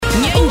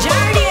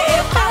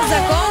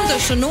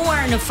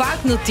Shënuar në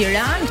fakt në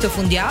Tiranë këtë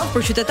fundjavë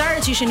për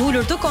qytetarët që ishin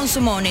ulur të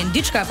konsumonin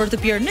diçka për të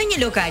pirë në një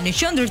lokal në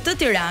qendër të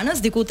Tiranës,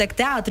 diku tek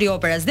Teatri i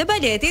Operës dhe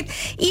Baletit,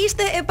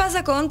 ishte e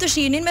pazakontë të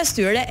shihnin mes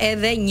tyre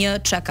edhe një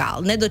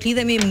çakall. Ne do të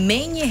lidhemi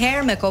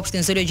menjëherë me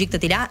kopshtin zoologjik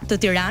të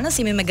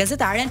Tiranës, jemi me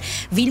gazetaren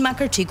Vilma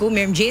Kërçiku.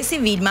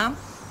 Mirëmëngjesi Vilma.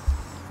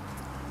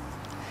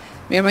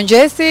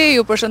 Mirëmëngjesi,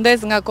 ju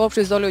përshëndes nga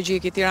kopshti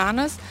zoologjik i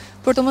Tiranës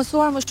për të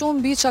mësuar më shumë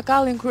mbi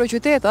çakallin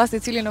kryeqytetas, i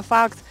cili në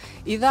fakt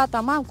i dha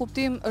tamam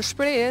kuptim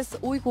shprehjes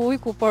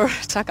ujku por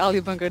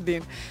çakalli bën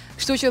kërdin.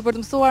 Kështu që për të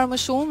mësuar më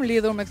shumë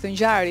lidhur me këtë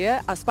ngjarje,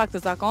 as pak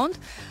të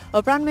zakontë,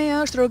 pranë meje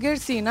është Roger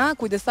Sina,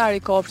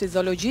 kujdesari i kopshtit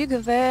zoologjik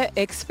dhe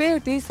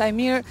eksperti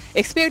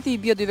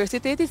i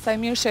biodiversitetit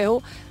Sajmir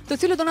Shehu,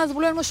 të cilët do na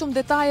zbulojnë më shumë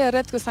detaje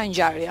rreth kësaj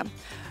ngjarje.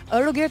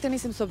 Roger, të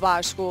nisim së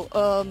bashku.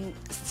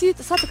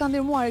 Sa të ka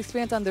ndihmuar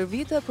eksperienca ndër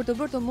vite për të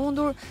bërë të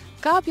mundur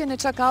kapjen e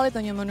çakallit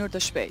në një mënyrë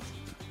të shpejtë?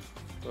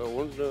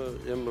 Unë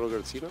jam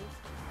Roger Sina.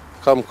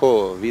 Kam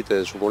kohë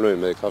vite që punoj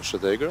me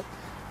kafshët e egra.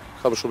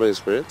 Kam shumë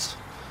eksperiencë.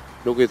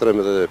 Nuk i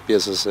trem edhe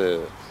pjesës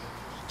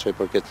që i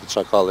përket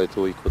çakallit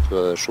ujkut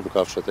dhe shumë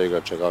kafshët e egra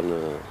që kanë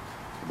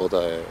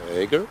bota e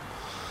egër.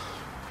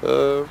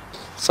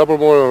 Sa për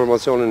morë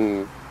informacionin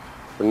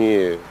për një...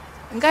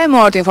 Nga e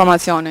morët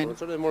informacionin?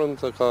 E morëm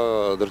të ka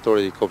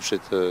drejtori i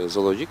kopshtit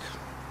zoologjik,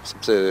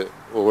 sepse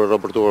u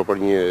raportuar për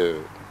një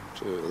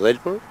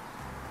dhelpër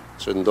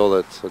që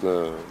ndodhet në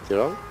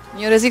Tiranë.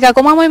 Një rrezik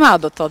akoma më i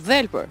madh, do të thotë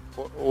dhelpër.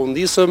 U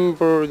ndisëm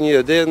për një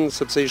iden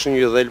sepse ishte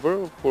një dhelpër,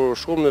 por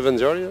shkuam në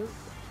vendngjarje,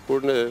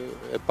 kur ne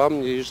e pam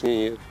ishte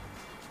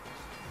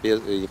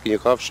një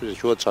kafshë që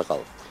quhet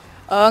çakall.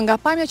 Nga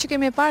pamja që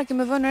kemi parë,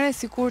 kemi vënë re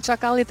sikur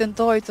çakalli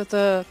tentoi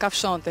të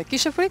kafshonte.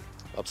 Kishe frikë?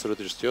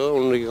 Absolutisht jo,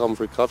 unë i kam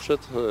frikë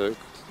kafshët,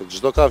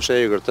 çdo kafshë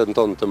e egër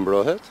tenton të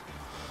mbrohet,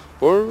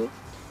 por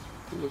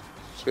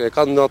e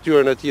kanë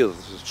natyrën e tij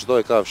çdo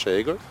e kafshë e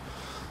egër,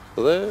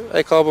 dhe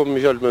e kapëm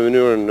me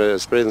mënyrën e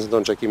eksperiencën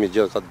tonë që kemi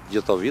gjithë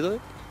këto vite,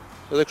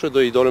 edhe kështu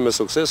do i dolem me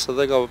sukses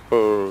edhe ka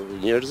për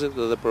njerëzit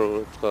edhe për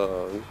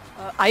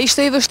A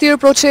ishte i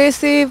vështirë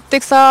procesi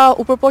teksa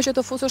u përpoqe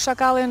të fusur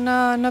çakallin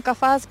në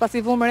kafaz,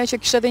 pasi vëmë re që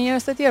kishte edhe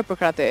njerëz të tjerë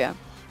për krateja?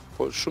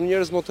 Po shumë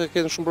njerëz mund të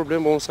kenë shumë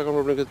probleme, unë sa kam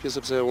problem këtë pjesë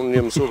sepse unë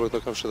jam mësuar për këto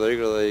kafshë të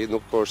egra dhe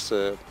nuk është se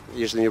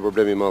ishte një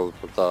problem i madh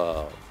për ta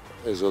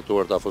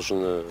ekzekutuar ta fushën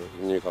në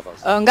një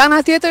kafaz. Nga ana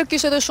tjetër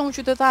kishte edhe shumë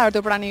qytetarë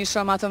të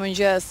pranishëm atë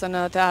mëngjes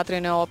në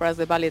Teatrin e Operës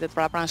dhe Baletit,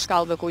 pranë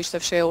shkallëve ku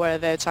ishte fshehur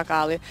edhe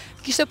çakalli.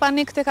 Kishte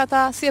panik tek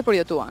ata, si e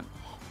përjetuan?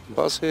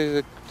 Pasi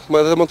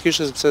edhe mund të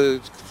kishte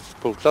sepse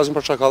po flasim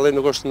për çakallin,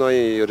 nuk është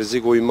ndonjë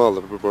rreziku i madh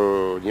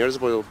për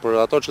njerëz, por për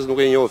ato që nuk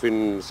e njohin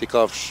si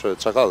kafshë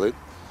çakallit.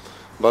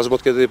 Bazë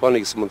mund të ketë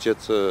panik, se mund të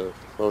jetë,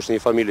 është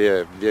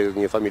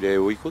një familje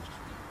e ujkut,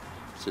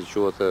 si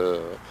quhet,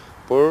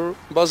 por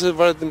bazë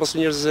varet mbas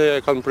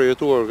njerëzit e kanë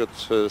përjetuar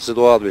këtë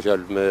situatë me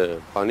fjalë me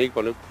panik,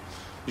 po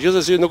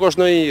gjithsesi nuk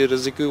është ndonjë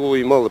rrezik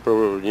i madh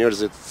për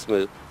njerëzit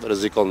me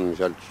rrezikon me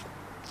fjalë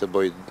se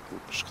bëj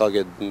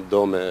shkake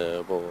dome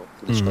apo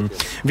diçka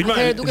tjetër. Vilma,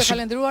 duke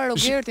falendëruar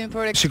Rogertin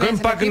për eksperiencën. Shikojmë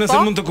pak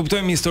nëse mund të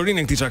kuptojmë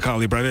historinë e këtij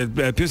çakalli.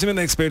 Pra pyesim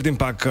edhe ekspertin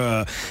pak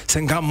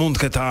se nga mund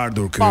të ketë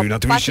ardhur ky.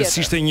 Natyrisht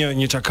që ishte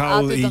një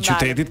çakall i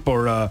qytetit,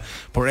 por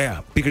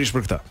pikërisht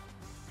për këtë.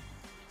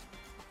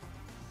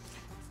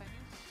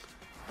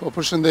 Po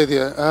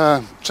përshëndetje.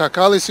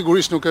 Çakalli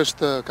sigurisht nuk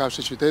është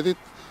kafshë e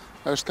qytetit,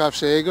 është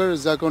kafshë e egër,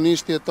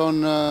 zakonisht jeton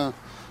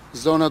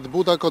zonat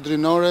buta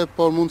kodrinore,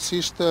 por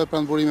mundësisht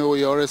pranë burime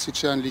ujore, siç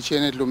janë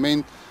liqenet,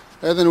 lumenjt,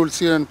 edhe në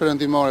ulësirën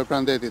perëndimore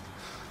pranë detit.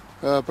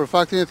 Për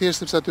faktin e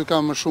thjeshtë sepse aty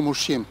ka më shumë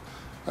ushqim.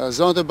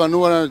 Zonat e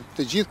banuara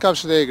të gjithë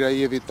kafshët e egra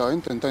i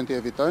evitojnë, tentojnë të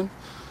evitojnë,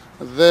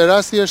 dhe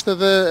rasti është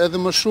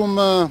edhe më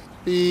shumë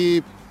i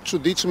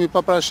çuditshëm, i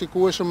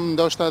paparashikueshëm,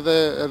 ndoshta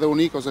edhe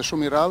unik ose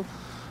shumë i rrallë,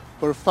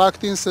 për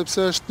faktin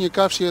sepse është një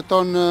kafshë që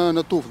jeton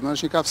në tuftë,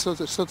 është një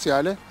kafshë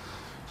sociale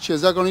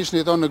që zakonisht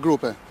jeton në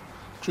grupe.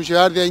 Kështu që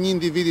ardhja e një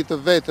individi të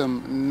vetëm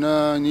në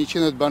një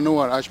qendër të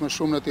banuar, aq më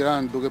shumë në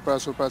Tiranë, duke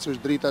pasur parasysh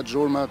dritat,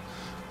 zhurmat,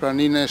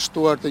 praninë e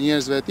shtuar të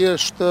njerëzve e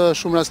tjerë, është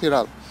shumë rast i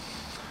rrallë.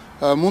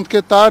 Mund të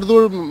ketë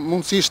ardhur,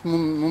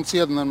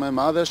 mundësia më e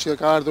madhe është që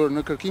ka ardhur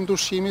në kërkim të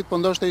ushqimit, por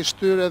ndoshta i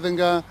shtyr edhe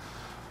nga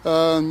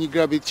një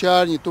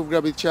grabitqar, një tuf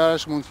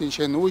grabitqarash, mund të kenë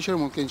qenë ujqër,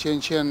 mund të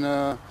kenë qenë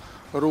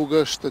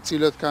rrugësh të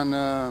cilët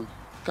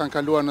kanë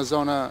kaluar në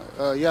zona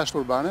jashtë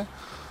urbane,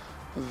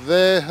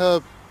 dhe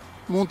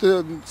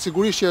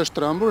sigurisht që është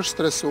trembur,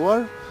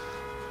 stresuar,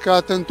 ka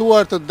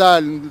tentuar të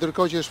dalë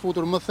ndërkohë që është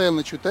futur më thellë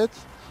në qytet,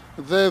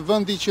 dhe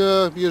vendi që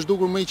i është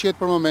dukur më i qetë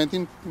për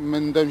momentin,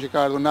 mendojmë që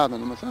ka ardhur natën,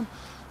 domethënë,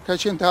 ka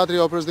qenë Teatri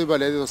i Operës dhe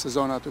Baletit ose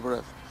zona aty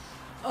përreth.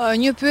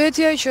 Një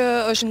pyetje që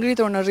është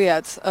ngritur në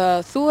rrjet,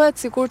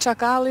 thuhet sikur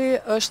çakalli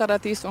është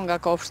arratisur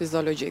nga kopshti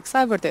zoologjik.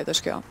 Sa e vërtetë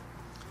është kjo?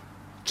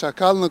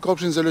 Çakall në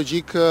kopshtin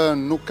zoologjik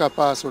nuk ka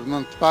pasur,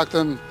 në të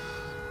paktën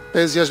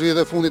 5-6 vitet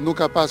e fundit nuk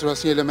ka pasur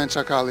asnjë element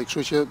çakalli,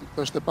 kështu që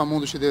është e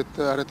pamundur që të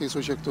jetë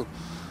arratisur që këtu.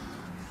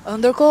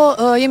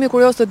 Ndërkohë jemi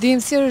kurioz të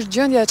dimë si është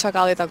gjendja e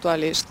çakallit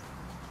aktualisht.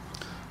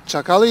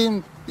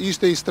 Çakalli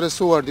ishte i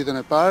stresuar ditën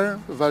e parë,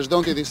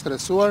 vazhdon të jetë i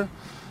stresuar,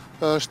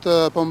 është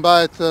po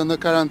mbahet në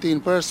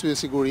karantinë për arsye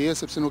sigurie,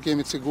 sepse nuk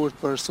jemi të sigurt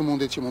për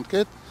sëmundjet që mund të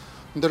ketë.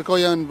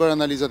 Ndërkohë janë bërë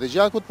analizat e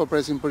gjakut, po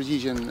presim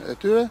përgjigjen e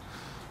tyre.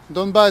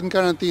 Do mbahet në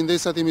karantinë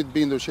derisa të jemi të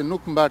bindur që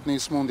nuk mbahet në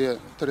një sëmundje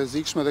të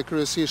rrezikshme dhe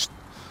kryesisht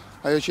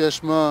ajo që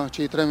është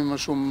që i tremi më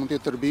shumë mund të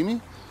jetë tërbimi.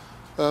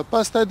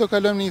 Pastaj do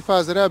kalojmë në një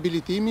fazë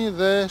rehabilitimi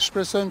dhe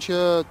shpresojmë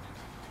që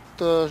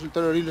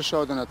të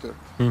rilëshohet në natyrë.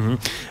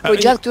 Po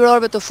gjatë këtyre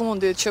orëve të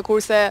fundit që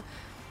kurse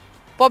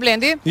po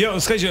Blendi? Jo,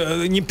 s'ka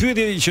që një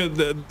pyetje që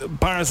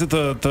para se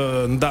të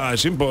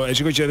ndaheshim, po e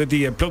shikoj që edhe ti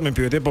je plot me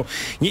pyetje, po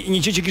një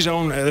gjë që kisha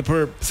unë edhe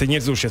për se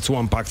njerëzit u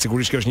shqetësuan pak,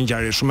 sigurisht kjo është një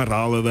ngjarje shumë e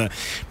rrallë dhe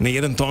në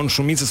jetën tonë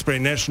shumicës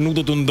prej nesh nuk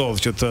do të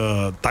ndodhë që të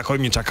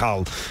takojmë një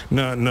çakall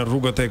në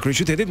rrugët e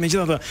kryeqytetit,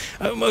 megjithatë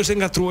është e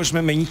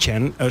ngatrueshme me një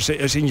qen,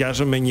 është i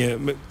ngjashëm me një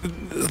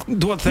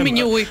dua të them me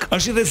një ujk.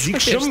 Është i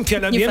rrezikshëm,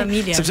 fjala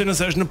vjen sepse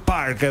nëse është në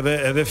park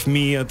edhe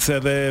fëmijët,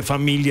 edhe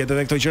familjet,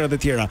 edhe këto gjërat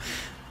e tjera.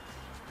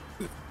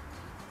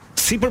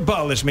 Si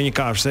përballesh me një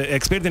kafshë, se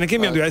ekspertin e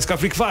kemi aty, ai s'ka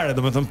frikë fare,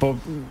 domethënë, po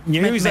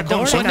njeriu i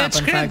zakonshëm ne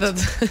shkretët.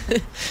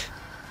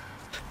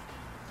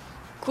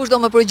 Kush do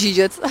më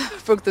përgjigjet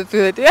për këtë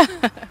pyetje?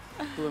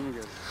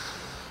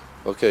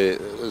 Okej,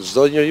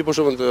 çdo njeri për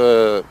shembull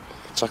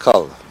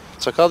çakall.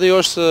 Çakalli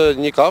është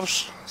një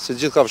kafshë, si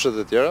gjithë kafshët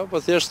e tjera, po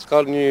thjesht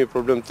ka një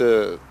problem të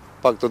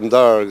pak të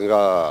ndar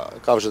nga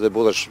kafshët e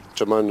bulla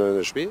që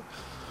marrin në shtëpi.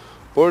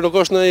 Por nuk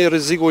është ndonjë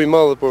rreziku i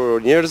madh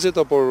për njerëzit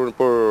apo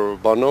për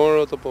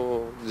banorët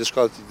apo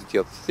diçka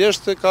tjetër.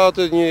 Thjesht ka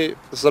atë një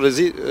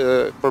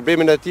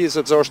problemin e tij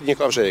sepse është një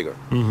kafshë e egër.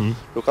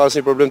 Nuk ka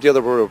asnjë problem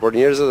tjetër për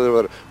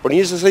njerëzit, por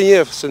njerëzit se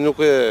njeh se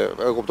nuk e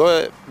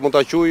kuptoj, mund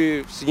ta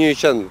quaj si një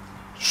qen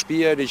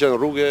shtëpie, një qen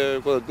rruge,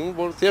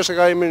 por thjesht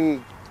ka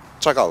emrin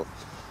çakall.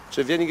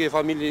 Që vjen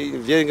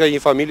nga një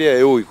familje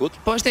e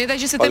ujkut. Po është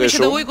edhe që se themi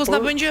që të ujku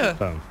s'na bën gjë.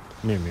 Po,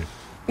 mirë.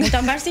 Mund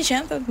ta mbarë si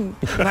qen,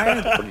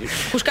 varet.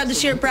 Kush ka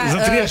dëshirë pra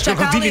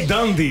çakalli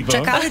dandi, po.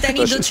 Çakalli tani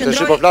do të qëndrojë.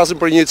 Tash po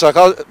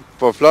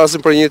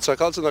flasim për një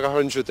çakall, që na ka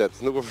hyrë në qytet.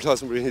 Nuk po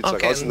flasim për një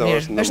çakall që na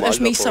është normal.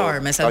 Është miqësor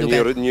me sa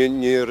duket.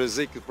 Një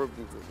rrezik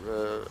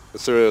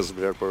serioz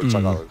për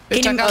çakallin.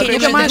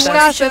 Keni të marrë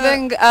shkas edhe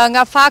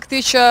nga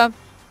fakti që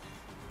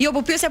jo,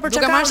 po pyesja për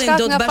çakallin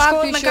do të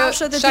bashkohet me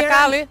kafshët e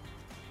tjera.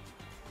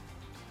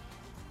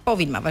 Po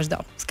Vilma,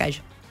 vazhdo, s'ka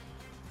gjë.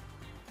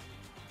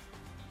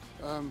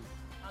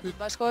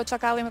 Bashkohet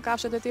çakalli me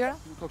kafshët e tjera?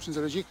 Në kopshin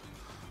zoologjik.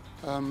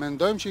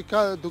 Mendojmë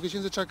që duke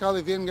qenë se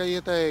çakalli vjen nga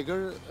jeta e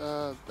egër,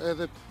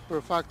 edhe për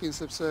faktin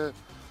sepse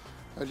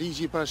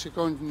ligji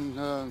parashikon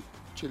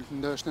që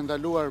është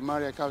ndaluar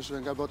marrja e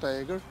kafshëve nga bota e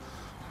egër,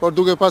 por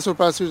duke pasur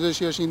parasysh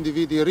që është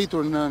individ i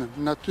rritur në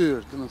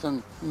natyrë,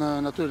 domethënë në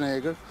natyrën e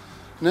egër,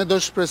 ne do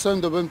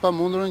shpresojmë do bëjmë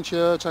pamundurën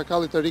që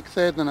çakalli të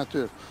rikthehet në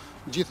natyrë.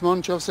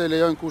 Gjithmonë nëse e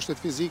lejojnë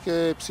kushtet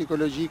fizike,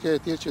 psikologjike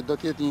e tjerë që do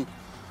të jetë një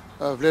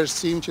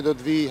vlerësim që do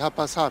të vi hap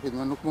pas hapit,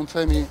 nuk mund të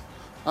themi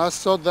as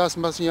sot dhe as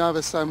mbas një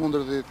jave sa e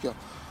mundur të jetë kjo.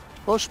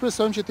 Po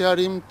shpresojmë që të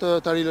arrijmë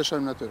të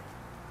rilëshojmë natyrë.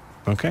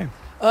 Okej.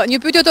 Një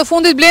pyetje të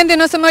fundit Blendi,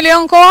 nëse më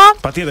lejon koha?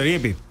 Patjetër,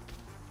 jepi.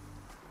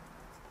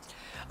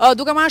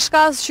 Duke marrë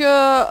shkas që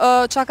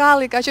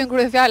çakalli ka qenë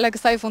kryefjala e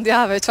kësaj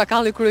fundjave,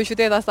 çakalli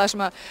kryeqytetas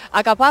tashmë,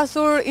 a ka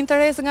pasur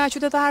interes nga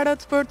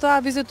qytetarët për ta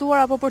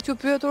vizituar apo për t'ju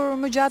pyetur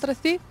më gjatë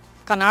rreth tij?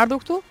 Kanë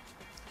ardhur këtu?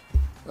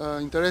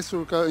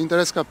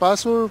 Interes ka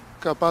pasur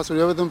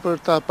jo vetëm për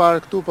ta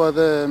parë këtu, po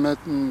edhe me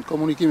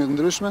komunikime të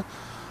ndryshme,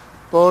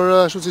 por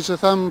ashtu siç e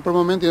tham, për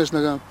momentin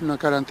është në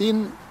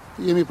karantinë,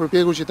 jemi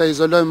përpjekur që ta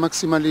izolojmë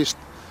maksimalisht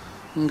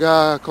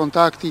nga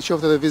kontakti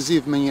qoftë edhe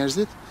viziv me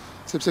njerëzit,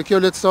 sepse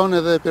kjo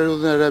lehtëson edhe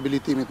periudhën e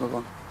rehabilitimit më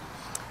vonë.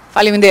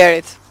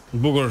 Faleminderit.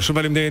 Bukur, shumë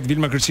faleminderit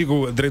Vilma Kërçiku,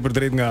 drejt për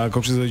drejt nga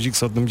kopshti zoologjik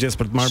sot në mëngjes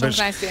për të marrë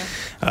vesh.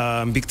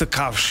 Mbi këtë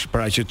kafsh,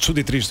 pra që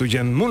çuditërisht u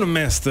gjen më në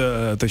mes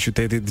të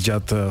qytetit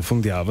gjatë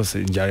fundjavës,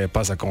 ngjarje e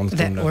pazakontë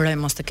këtu në. Dhe uroj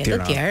mos të ketë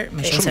të tjerë,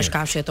 meqense është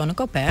kafshë jeton në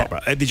Koper. Po,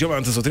 e dëgjova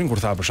anë të zotrin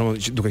kur tha për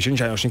shembull, duke qenë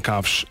që ajo është një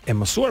kafsh e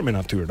mësuar me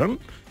natyrën,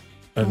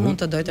 mund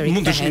të dojë të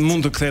rikthehet.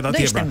 Mund të kthehet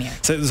atje pra.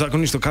 Se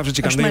zakonisht kafshët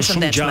që kanë ndjenjë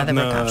shumë gjatë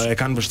e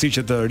kanë vështirë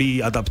që të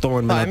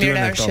riadaptohen me natyrën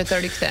e këto. Është mirë që të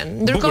rikthehen.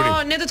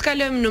 Ndërkohë ne do të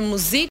kalojmë në muzikë.